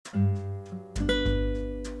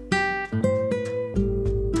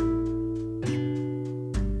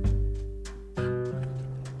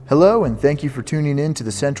Hello, and thank you for tuning in to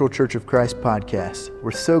the Central Church of Christ podcast.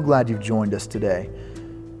 We're so glad you've joined us today.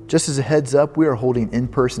 Just as a heads up, we are holding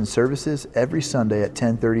in-person services every Sunday at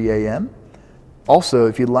 10:30 a.m. Also,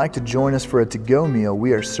 if you'd like to join us for a to-go meal,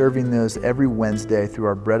 we are serving those every Wednesday through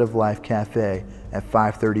our Bread of Life Cafe at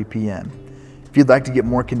 5:30 p.m. If you'd like to get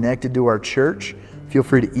more connected to our church, feel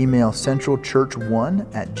free to email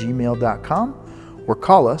centralchurch1@gmail.com or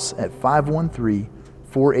call us at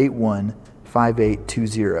 513-481-5820.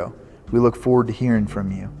 We look forward to hearing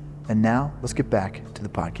from you. And now, let's get back to the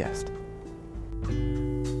podcast.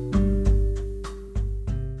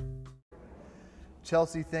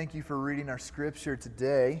 Chelsea, thank you for reading our scripture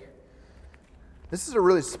today. This is a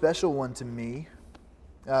really special one to me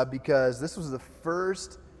because this was the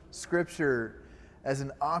first scripture as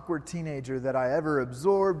an awkward teenager that I ever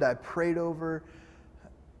absorbed, I prayed over,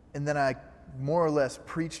 and then I more or less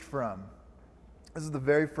preached from. This is the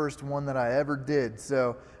very first one that I ever did.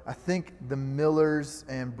 So I think the Millers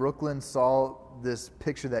and Brooklyn saw this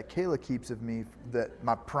picture that Kayla keeps of me,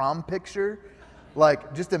 my prom picture.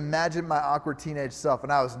 Like, just imagine my awkward teenage self,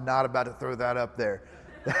 and I was not about to throw that up there.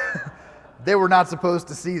 They were not supposed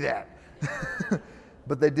to see that.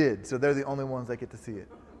 But they did, so they're the only ones that get to see it.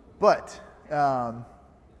 But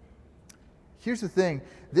here's the thing.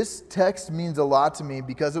 This text means a lot to me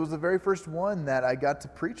because it was the very first one that I got to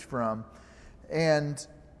preach from. And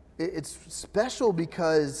it's special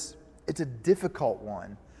because it's a difficult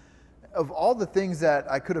one. Of all the things that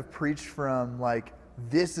I could have preached from, like,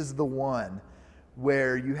 this is the one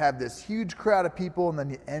where you have this huge crowd of people and then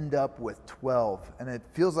you end up with 12. And it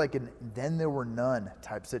feels like an then there were none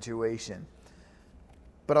type situation.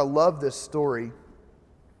 But I love this story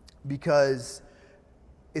because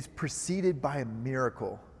it's preceded by a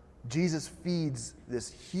miracle. Jesus feeds this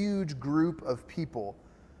huge group of people.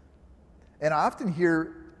 And I often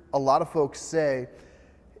hear a lot of folks say,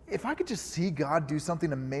 if I could just see God do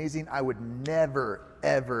something amazing, I would never,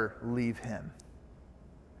 ever leave him.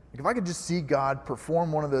 If I could just see God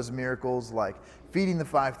perform one of those miracles like feeding the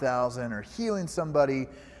 5,000 or healing somebody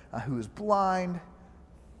who is blind,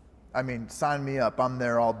 I mean, sign me up. I'm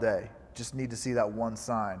there all day. Just need to see that one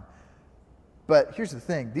sign. But here's the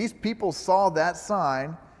thing. These people saw that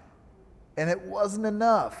sign and it wasn't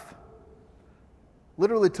enough.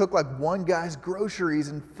 Literally took like one guy's groceries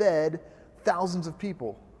and fed thousands of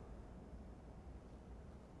people.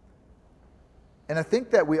 And I think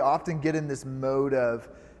that we often get in this mode of,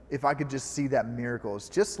 if I could just see that miracle. It's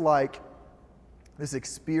just like this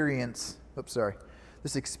experience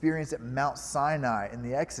at Mount Sinai in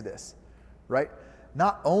the Exodus, right?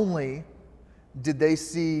 Not only did they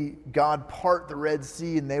see God part the Red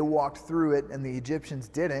Sea and they walked through it and the Egyptians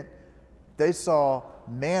didn't, they saw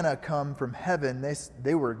manna come from heaven.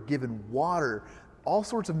 They were given water. All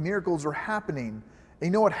sorts of miracles are happening. And you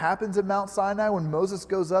know what happens at Mount Sinai when Moses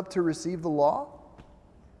goes up to receive the law?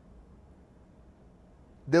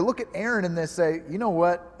 They look at Aaron and they say, you know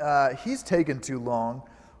what? He's taken too long.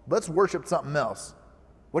 Let's worship something else.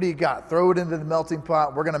 What do you got? Throw it into the melting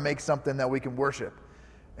pot. We're going to make something that we can worship.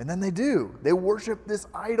 And then they do. They worship this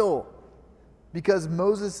idol because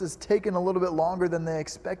Moses has taken a little bit longer than they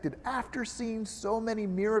expected after seeing so many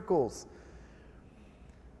miracles.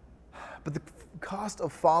 But the cost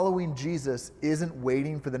of following Jesus isn't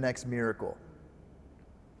waiting for the next miracle.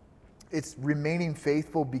 It's remaining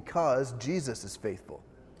faithful because Jesus is faithful,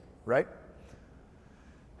 right?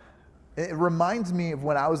 It reminds me of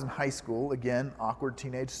when I was in high school. Again, awkward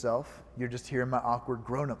teenage self. You're just hearing my awkward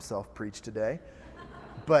grown-up self preach today.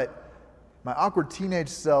 But my awkward teenage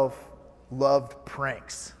self loved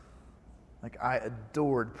pranks. Like, I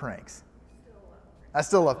adored pranks. I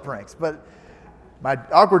still love pranks, but my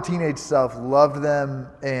awkward teenage self loved them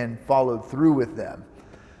and followed through with them.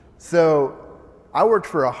 So I worked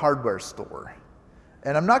for a hardware store,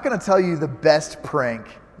 and I'm not going to tell you the best prank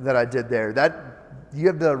that I did there. That you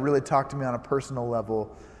have to really talk to me on a personal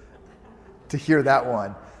level to hear that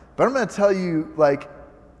one. But I'm going to tell you, like,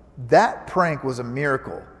 that prank was a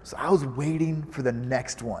miracle. So I was waiting for the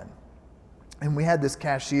next one. And we had this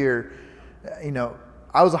cashier,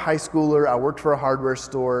 I was a high schooler, I worked for a hardware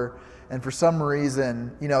store, and for some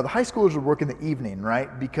reason, the high schoolers would work in the evening,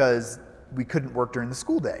 right? Because we couldn't work during the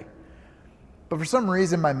school day. But for some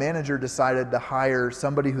reason, my manager decided to hire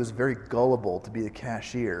somebody who's very gullible to be the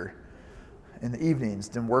cashier in the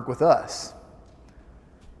evenings and work with us.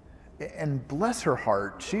 And bless her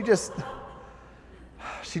heart, she just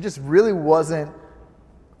really wasn't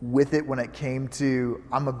with it when it came to,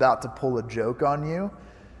 I'm about to pull a joke on you,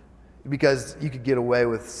 because you could get away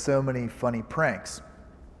with so many funny pranks.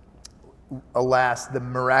 alas, the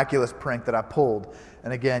miraculous prank that I pulled.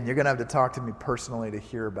 And again, you're going to have to talk to me personally to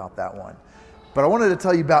hear about that one. But I wanted to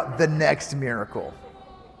tell you about the next miracle.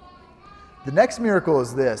 The next miracle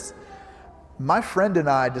is this. My friend and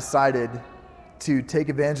I decided to take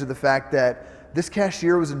advantage of the fact that this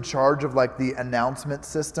cashier was in charge of like the announcement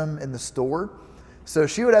system in the store. So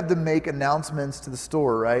she would have to make announcements to the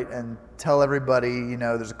store, right? And tell everybody, you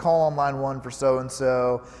know, there's a call on line 1 for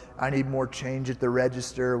so-and-so. I need more change at the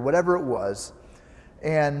register, whatever it was.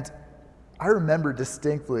 And I remember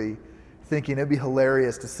distinctly thinking it'd be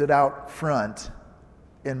hilarious to sit out front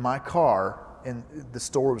in my car, and the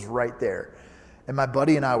store was right there. And my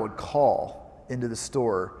buddy and I would call into the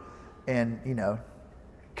store and, you know,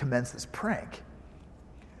 commence this prank.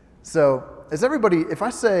 So, as everybody, if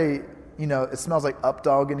I say, you know, it smells like up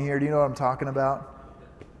dog in here, do you know what I'm talking about?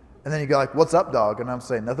 And then you go like, what's up, dog? And I'm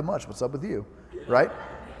saying, nothing much, what's up with you, right?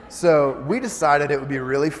 So we decided it would be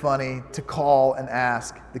really funny to call and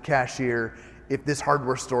ask the cashier if this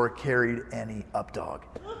hardware store carried any up dog.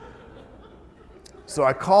 So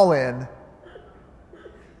I call in,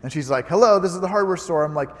 and she's like, hello, this is the hardware store.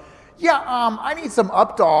 I'm like, yeah, I need some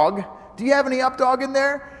up dog. Do you have any up dog in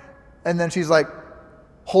there? And then she's like,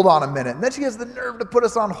 hold on a minute. And then she has the nerve to put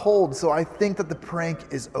us on hold. So I think that the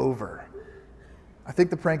prank is over. I think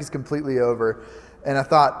the prank is completely over. And I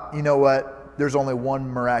thought, you know what? There's only one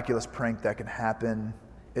miraculous prank that can happen.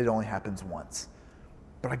 It only happens once.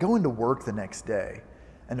 But I go into work the next day,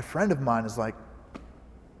 and a friend of mine is like,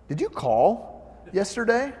 did you call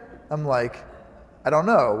yesterday? I'm like, I don't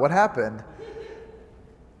know. What happened?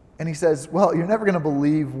 And he says, well, you're never going to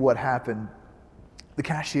believe what happened. The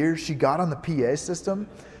cashier, she got on the PA system,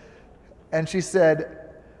 and she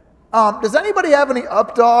said, does anybody have any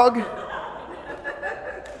up dog?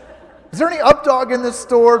 Is there any up dog in this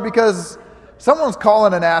store? Because someone's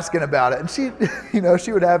calling and asking about it. And she, you know,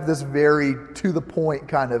 she would have this very to the point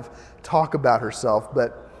kind of talk about herself.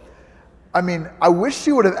 But I mean, I wish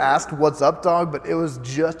she would have asked what's up, dog, but it was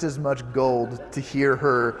just as much gold to hear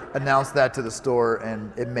her announce that to the store,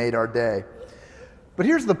 and it made our day. But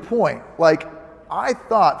here's the point. Like, I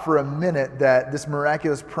thought for a minute that this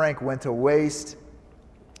miraculous prank went to waste,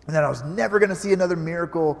 and that I was never going to see another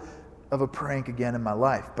miracle of a prank again in my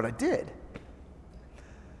life, but I did.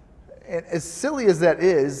 And as silly as that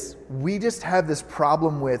is, we just have this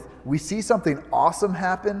problem with, we see something awesome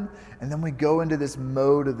happen, and then we go into this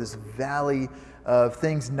mode of this valley of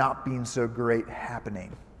things not being so great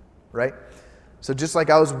happening, right? So just like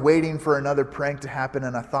I was waiting for another prank to happen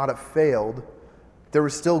and I thought it failed, there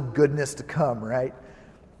was still goodness to come, right?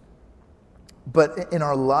 But in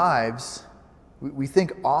our lives, we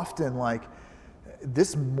think often like,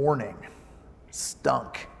 this morning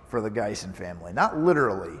stunk for the Geisen family. Not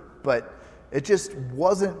literally, but it just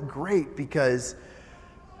wasn't great because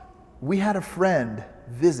we had a friend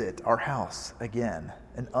visit our house again,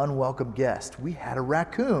 an unwelcome guest. We had a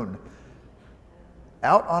raccoon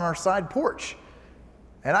out on our side porch.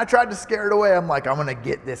 And I tried to scare it away. I'm like, I'm going to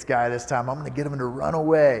get this guy this time. I'm going to get him to run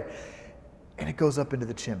away. And it goes up into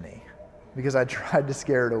the chimney because I tried to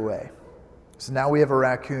scare it away. So now we have a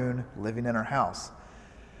raccoon living in our house.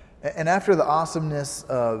 And after the awesomeness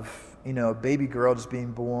of, you know, a baby girl just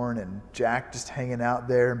being born and Jack just hanging out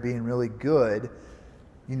there and being really good,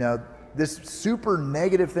 you know, this super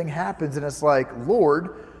negative thing happens and it's like,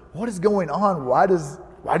 Lord, what is going on? Why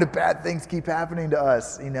do bad things keep happening to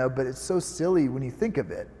us? You know, but it's so silly when you think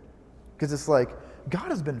of it. Because it's like, God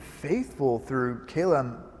has been faithful through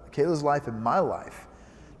Kayla's life and my life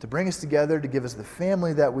to bring us together, to give us the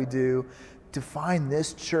family that we do, to find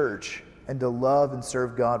this church and to love and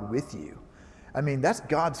serve God with you. I mean, that's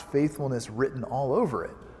God's faithfulness written all over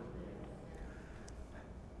it.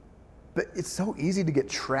 But it's so easy to get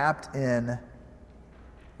trapped in,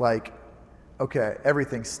 like, okay,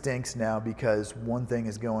 everything stinks now because one thing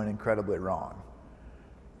is going incredibly wrong.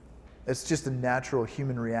 It's just a natural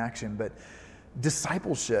human reaction, but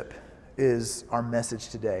discipleship is our message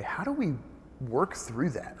today. How do we work through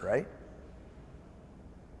that, right?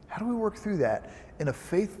 How do we work through that in a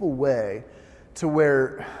faithful way to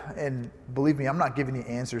where, and believe me, I'm not giving you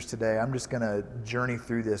answers today. I'm just going to journey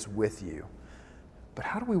through this with you. But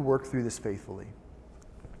how do we work through this faithfully?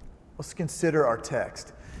 Let's consider our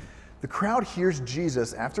text. The crowd hears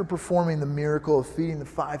Jesus after performing the miracle of feeding the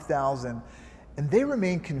 5,000, and they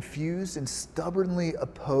remain confused and stubbornly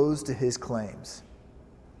opposed to his claims.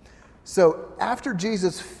 So after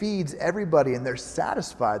Jesus feeds everybody and they're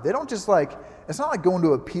satisfied, they don't just like, it's not like going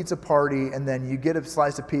to a pizza party and then you get a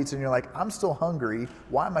slice of pizza and you're like, I'm still hungry.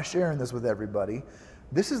 Why am I sharing this with everybody?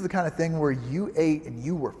 This is the kind of thing where you ate and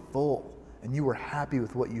you were full and you were happy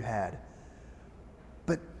with what you had.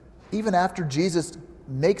 But even after Jesus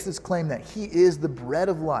makes this claim that he is the bread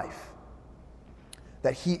of life,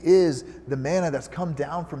 that he is the manna that's come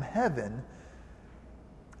down from heaven,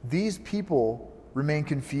 these people remain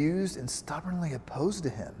confused and stubbornly opposed to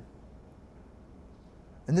him.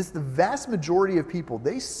 And this, the vast majority of people,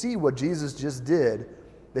 they see what Jesus just did.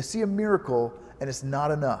 They see a miracle, and it's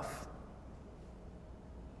not enough.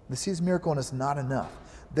 They see his miracle, and it's not enough.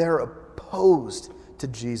 They're opposed to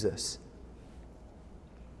Jesus.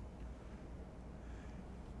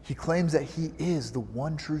 He claims that he is the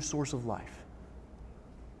one true source of life.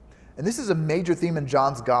 And this is a major theme in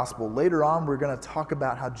John's gospel. Later on, we're going to talk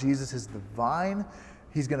about how Jesus is the vine.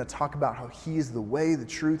 He's going to talk about how he is the way, the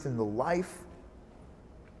truth, and the life.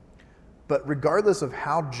 But regardless of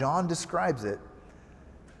how John describes it,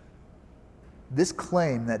 this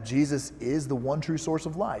claim that Jesus is the one true source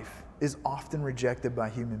of life is often rejected by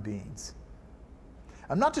human beings.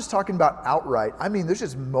 I'm not just talking about outright. I mean, there's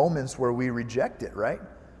just moments where we reject it, right?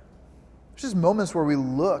 There's just moments where we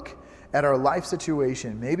look at our life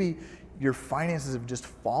situation. Maybe your finances have just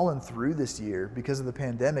fallen through this year because of the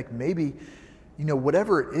pandemic. Maybe,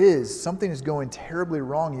 whatever it is, something is going terribly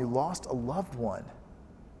wrong. You lost a loved one.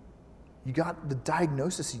 You got the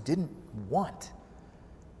diagnosis you didn't want.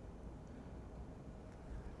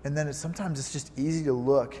 And then sometimes it's just easy to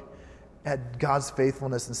look at God's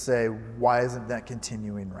faithfulness and say, why isn't that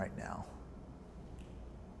continuing right now?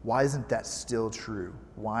 Why isn't that still true?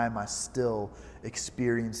 Why am I still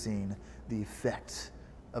experiencing the effect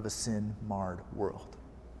of a sin-marred world?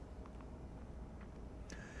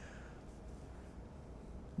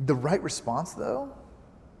 The right response, though,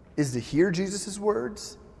 is to hear Jesus'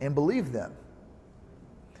 words and believe them.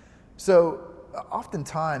 So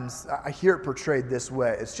oftentimes, I hear it portrayed this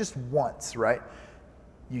way. It's just once, right?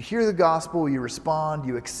 You hear the gospel, you respond,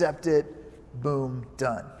 you accept it, boom,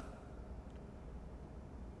 done.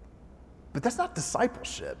 But that's not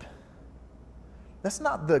discipleship. That's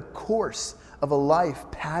not the course of a life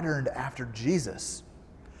patterned after Jesus.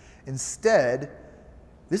 Instead,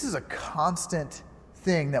 this is a constant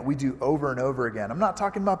thing that we do over and over again. I'm not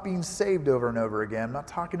talking about being saved over and over again. I'm not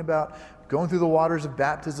talking about going through the waters of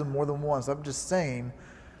baptism more than once. I'm just saying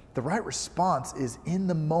the right response is in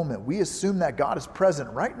the moment. We assume that God is present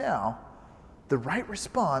right now. The right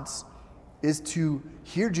response is to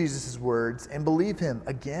hear Jesus' words and believe him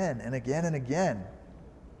again and again and again.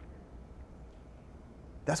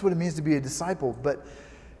 That's what it means to be a disciple. But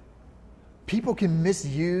people can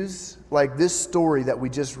misuse, like this story that we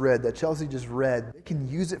just read, that Chelsea just read, they can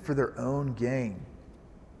use it for their own gain.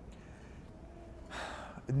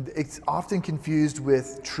 It's often confused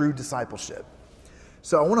with true discipleship.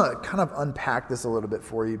 So I want to kind of unpack this a little bit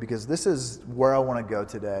for you, because this is where I want to go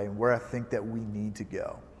today and where I think that we need to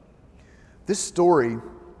go. This story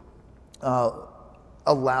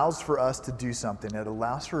allows for us to do something. It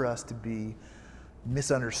allows for us to be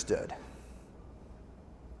misunderstood.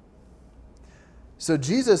 So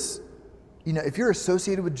Jesus, if you're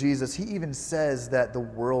associated with Jesus, he even says that the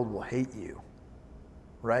world will hate you,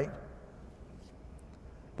 right?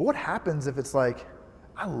 But what happens if it's like,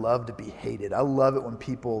 I love to be hated. I love it when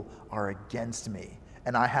people are against me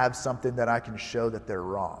and I have something that I can show that they're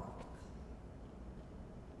wrong.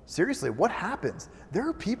 Seriously, what happens? There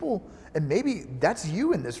are people, and maybe that's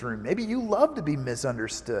you in this room. Maybe you love to be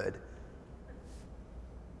misunderstood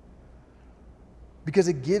because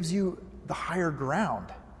it gives you the higher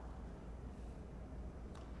ground.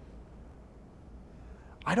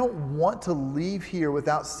 I don't want to leave here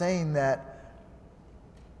without saying that,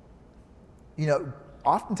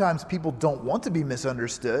 oftentimes people don't want to be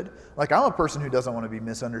misunderstood. Like, I'm a person who doesn't want to be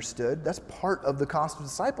misunderstood. That's part of the cost of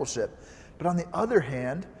discipleship. But on the other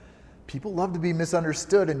hand, people love to be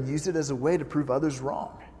misunderstood and use it as a way to prove others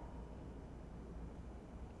wrong.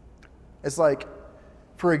 It's like,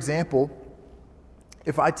 for example,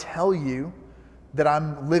 if I tell you that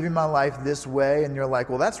I'm living my life this way and you're like,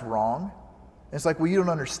 well, that's wrong. And it's like, well, you don't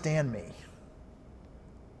understand me.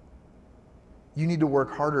 You need to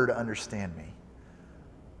work harder to understand me.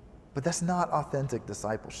 But that's not authentic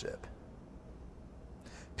discipleship.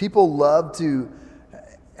 People love to,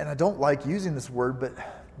 and I don't like using this word, but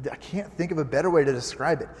I can't think of a better way to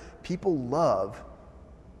describe it. People love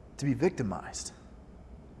to be victimized.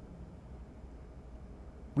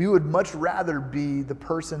 We would much rather be the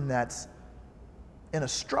person that's in a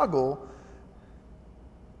struggle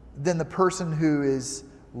than the person who is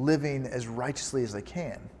living as righteously as they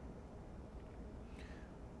can.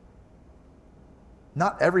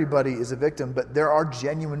 Not everybody is a victim, but there are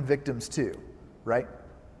genuine victims too, right?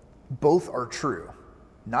 Both are true.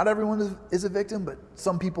 Not everyone is a victim, but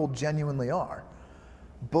some people genuinely are.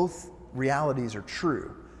 Both realities are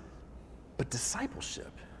true. But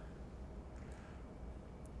discipleship,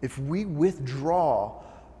 if we withdraw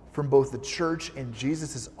from both the church and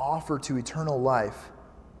Jesus' offer to eternal life,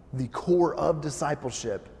 the core of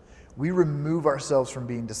discipleship, we remove ourselves from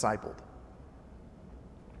being discipled.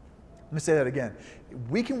 Let me say that again.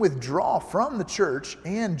 We can withdraw from the church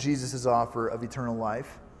and Jesus' offer of eternal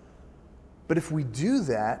life, but if we do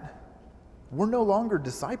that, we're no longer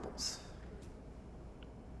disciples.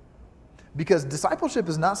 Because discipleship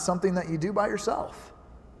is not something that you do by yourself.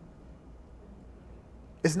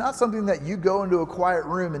 It's not something that you go into a quiet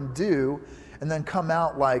room and do and then come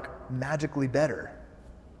out like magically better.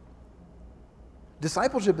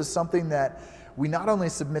 Discipleship is something that we not only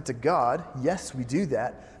submit to God, yes, we do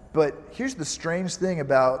that, but here's the strange thing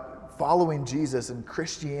about following Jesus and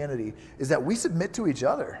Christianity is that we submit to each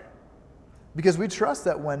other. Because we trust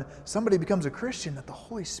that when somebody becomes a Christian, that the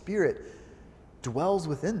Holy Spirit dwells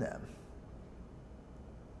within them.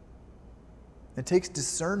 It takes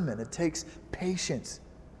discernment. It takes patience.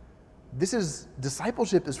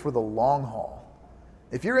 Discipleship is for the long haul.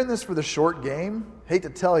 If you're in this for the short game, hate to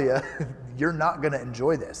tell you, you're not going to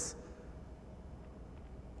enjoy this.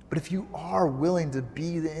 But if you are willing to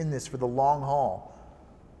be in this for the long haul,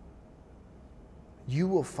 you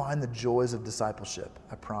will find the joys of discipleship,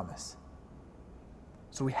 I promise.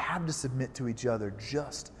 So we have to submit to each other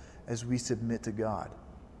just as we submit to God.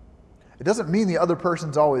 It doesn't mean the other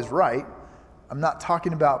person's always right. I'm not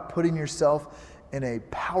talking about putting yourself in a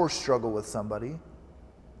power struggle with somebody.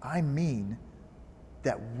 I mean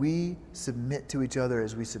that we submit to each other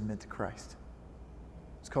as we submit to Christ.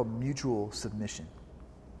 It's called mutual submission.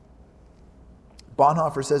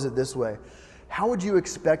 Bonhoeffer says it this way: how would you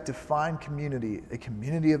expect to find community, a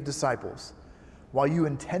community of disciples, while you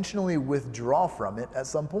intentionally withdraw from it at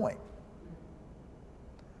some point?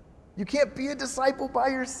 You can't be a disciple by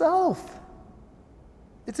yourself.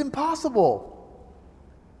 It's impossible.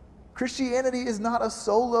 Christianity is not a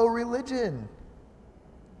solo religion.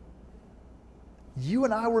 You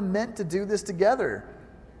and I were meant to do this together.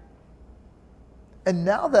 And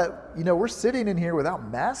now that, we're sitting in here without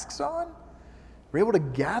masks on, we're able to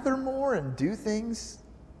gather more and do things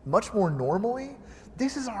much more normally.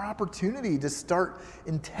 This is our opportunity to start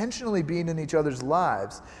intentionally being in each other's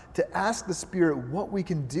lives, to ask the Spirit what we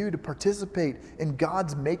can do to participate in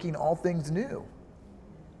God's making all things new.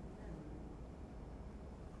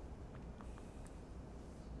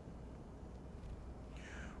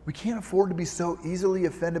 We can't afford to be so easily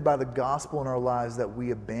offended by the gospel in our lives that we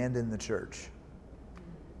abandon the church.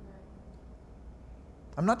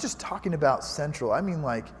 I'm not just talking about Central. I mean,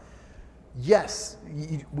 yes,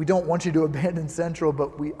 we don't want you to abandon Central,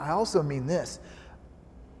 but I also mean this.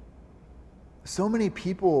 So many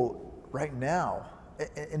people right now,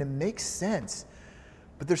 and it makes sense,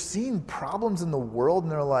 but they're seeing problems in the world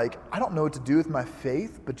and they're like, I don't know what to do with my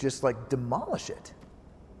faith, but just demolish it.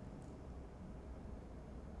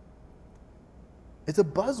 It's a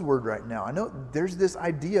buzzword right now. I know there's this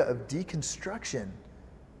idea of deconstruction.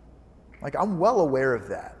 I'm well aware of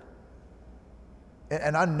that.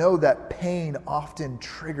 And I know that pain often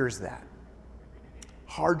triggers that.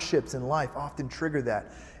 Hardships in life often trigger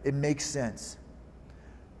that. It makes sense.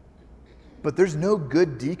 But there's no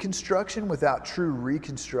good deconstruction without true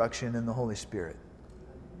reconstruction in the Holy Spirit.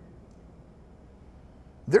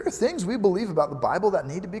 There are things we believe about the Bible that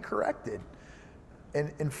need to be corrected.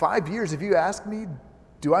 And in 5 years, if you ask me,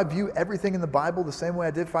 do I view everything in the Bible the same way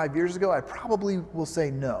I did 5 years ago? I probably will say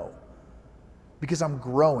no. Because I'm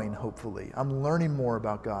growing, hopefully. I'm learning more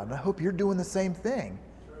about God. And I hope you're doing the same thing.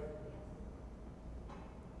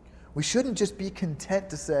 We shouldn't just be content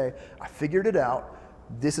to say, I figured it out.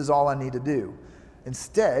 This is all I need to do.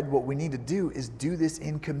 Instead, what we need to do is do this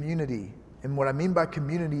in community. And what I mean by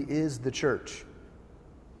community is the church.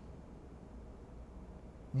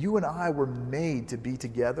 You and I were made to be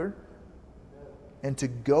together and to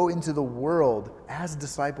go into the world as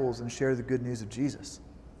disciples and share the good news of Jesus.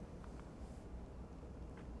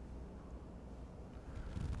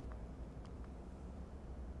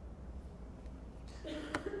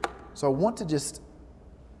 So I want to just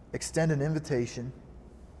extend an invitation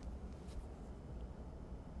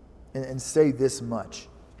and say this much.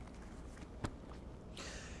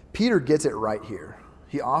 Peter gets it right here.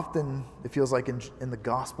 He often, it feels like in the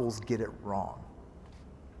Gospels, get it wrong.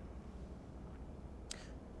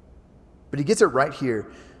 But he gets it right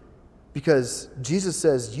here because Jesus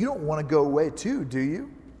says, you don't want to go away too, do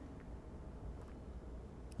you?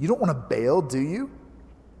 You don't want to bail, do you?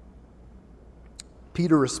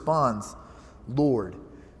 Peter responds, Lord,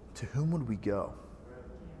 to whom would we go?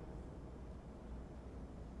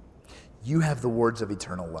 You have the words of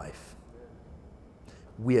eternal life.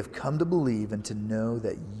 we have come to believe and to know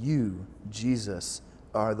that you, Jesus,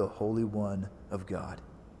 are the Holy One of God.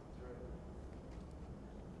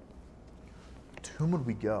 To whom would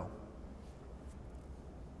we go?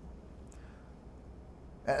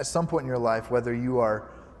 At some point in your life, whether you're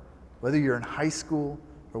in high school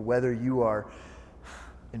or whether you are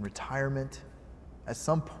in retirement, at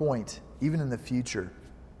some point, even in the future,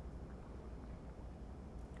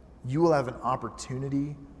 you will have an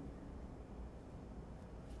opportunity.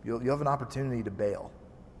 You'll have an opportunity to bail.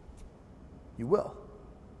 You will.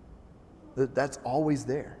 That's always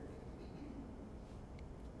there.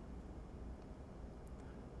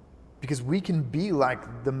 Because we can be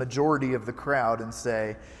like the majority of the crowd and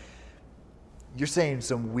say, you're saying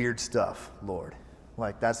some weird stuff, Lord.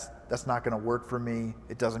 Like, that's not going to work for me.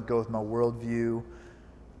 It doesn't go with my worldview.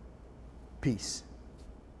 Peace.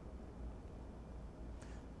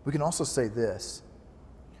 We can also say this.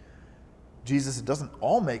 Jesus, it doesn't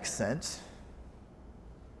all make sense.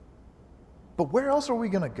 But where else are we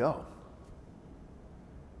going to go?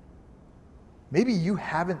 Maybe you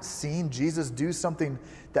haven't seen Jesus do something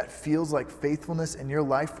that feels like faithfulness in your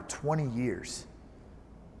life for 20 years.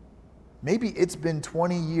 Maybe it's been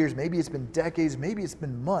 20 years, maybe it's been decades, maybe it's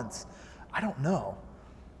been months. I don't know.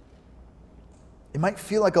 It might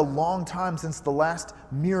feel like a long time since the last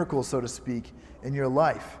miracle, so to speak, in your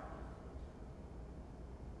life.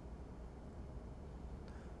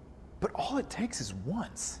 But all it takes is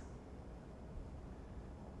once.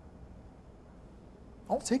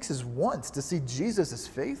 All it takes is once to see Jesus as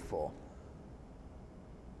faithful.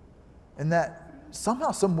 And that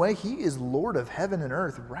somehow, some way, he is Lord of heaven and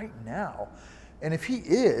earth right now. And if he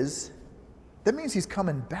is, that means he's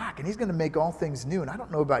coming back and he's going to make all things new. And I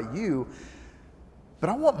don't know about you, but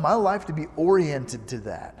I want my life to be oriented to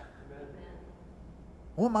that. Amen.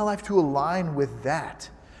 I want my life to align with that.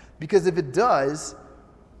 Because if it does,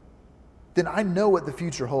 then I know what the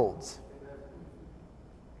future holds.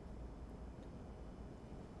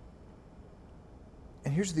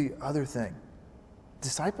 And here's the other thing.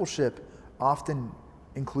 Discipleship often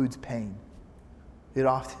includes pain. It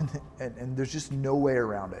often, and there's just no way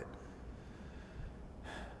around it.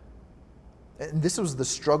 And this was the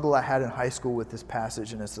struggle I had in high school with this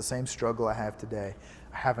passage, and it's the same struggle I have today.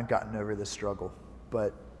 I haven't gotten over this struggle.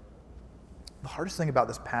 But the hardest thing about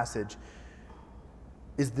this passage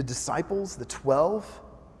is the disciples, the 12,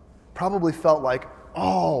 probably felt like,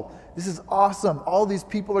 oh, this is awesome. All these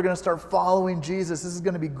people are going to start following Jesus. This is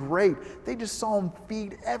going to be great. They just saw him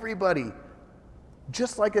feed everybody.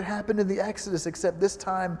 Just like it happened in the Exodus, except this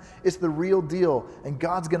time it's the real deal, and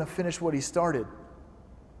God's going to finish what he started.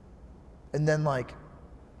 And then, like,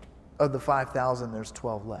 of the 5,000, there's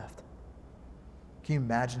 12 left. Can you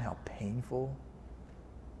imagine how painful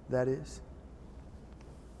that is?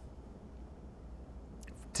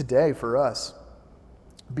 Today, for us,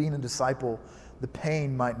 being a disciple, the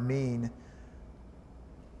pain might mean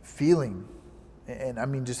feeling, and I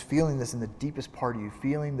mean just feeling this in the deepest part of you,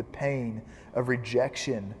 feeling the pain of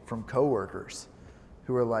rejection from coworkers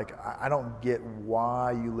who are like, I don't get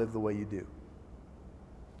why you live the way you do.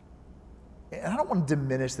 And I don't want to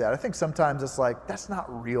diminish that. I think sometimes it's like, that's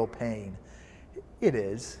not real pain. It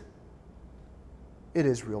is. It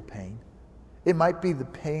is real pain. It might be the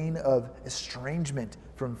pain of estrangement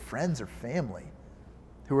from friends or family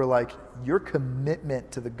who are like, your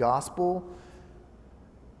commitment to the gospel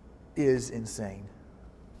is insane.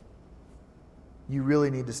 You really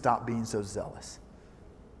need to stop being so zealous.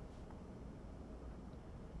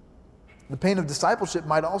 The pain of discipleship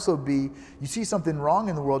might also be, you see something wrong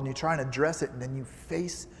in the world and you try and address it, and then you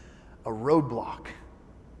face a roadblock.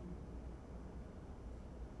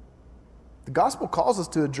 The gospel calls us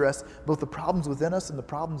to address both the problems within us and the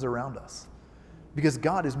problems around us. Because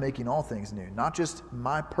God is making all things new, not just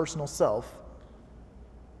my personal self.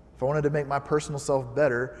 If I wanted to make my personal self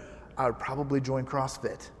better, I would probably join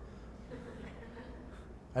CrossFit.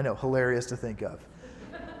 I know, hilarious to think of.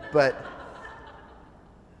 But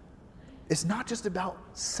it's not just about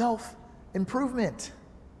self-improvement.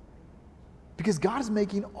 Because God is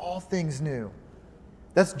making all things new.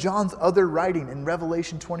 That's John's other writing in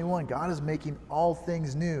Revelation 21. God is making all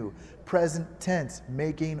things new. Present tense,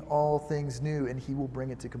 making all things new, and he will bring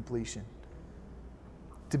it to completion.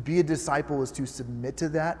 To be a disciple is to submit to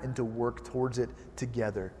that and to work towards it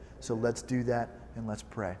together. So let's do that and let's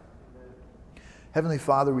pray. Heavenly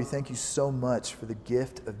Father, we thank you so much for the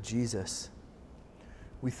gift of Jesus.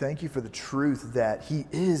 We thank you for the truth that he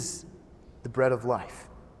is the bread of life.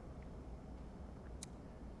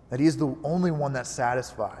 That he is the only one that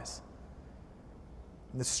satisfies.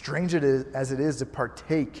 And as strange as it is to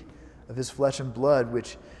partake of his flesh and blood,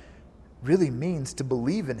 which really means to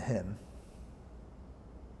believe in him.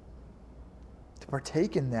 To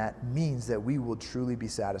partake in that means that we will truly be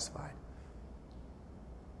satisfied.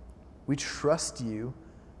 We trust you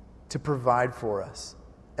to provide for us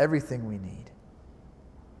everything we need.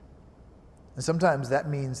 And sometimes that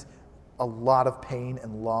means a lot of pain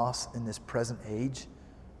and loss in this present age.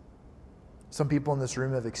 Some people in this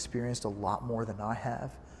room have experienced a lot more than I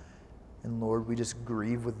have. And Lord, we just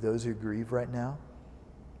grieve with those who grieve right now.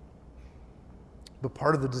 But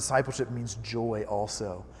part of the discipleship means joy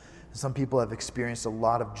also. Some people have experienced a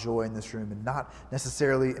lot of joy in this room, and not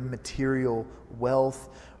necessarily in material wealth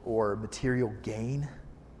or material gain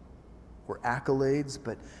or accolades,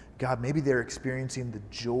 but God, maybe they're experiencing the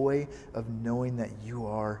joy of knowing that you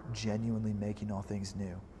are genuinely making all things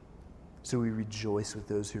new. So we rejoice with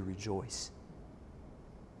those who rejoice.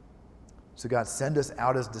 So God, send us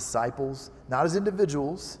out as disciples, not as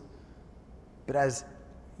individuals, but as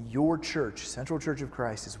your church, Central Church of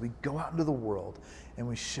Christ, as we go out into the world and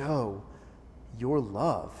we show your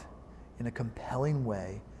love in a compelling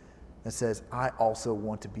way that says, I also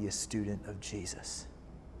want to be a student of Jesus.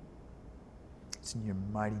 It's in your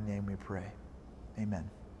mighty name we pray. Amen.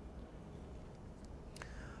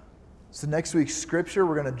 So next week's scripture,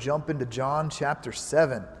 we're going to jump into John chapter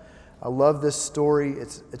 7. I love this story.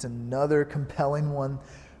 It's another compelling one.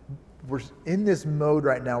 We're in this mode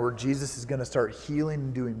right now where Jesus is going to start healing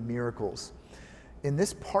and doing miracles. In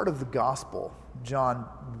this part of the gospel, John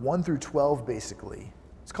 1 through 12 basically,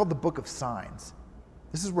 it's called the book of signs.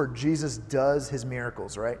 This is where Jesus does his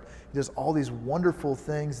miracles, right? He does all these wonderful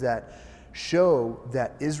things that show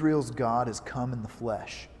that Israel's God has come in the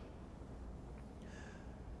flesh.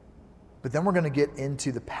 But then we're going to get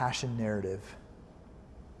into the passion narrative,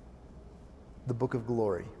 the book of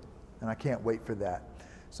glory. And I can't wait for that.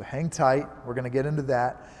 So hang tight. We're going to get into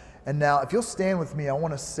that. And now, if you'll stand with me, I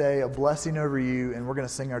want to say a blessing over you, and we're going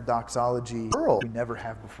to sing our doxology we never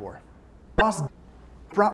have before. Awesome.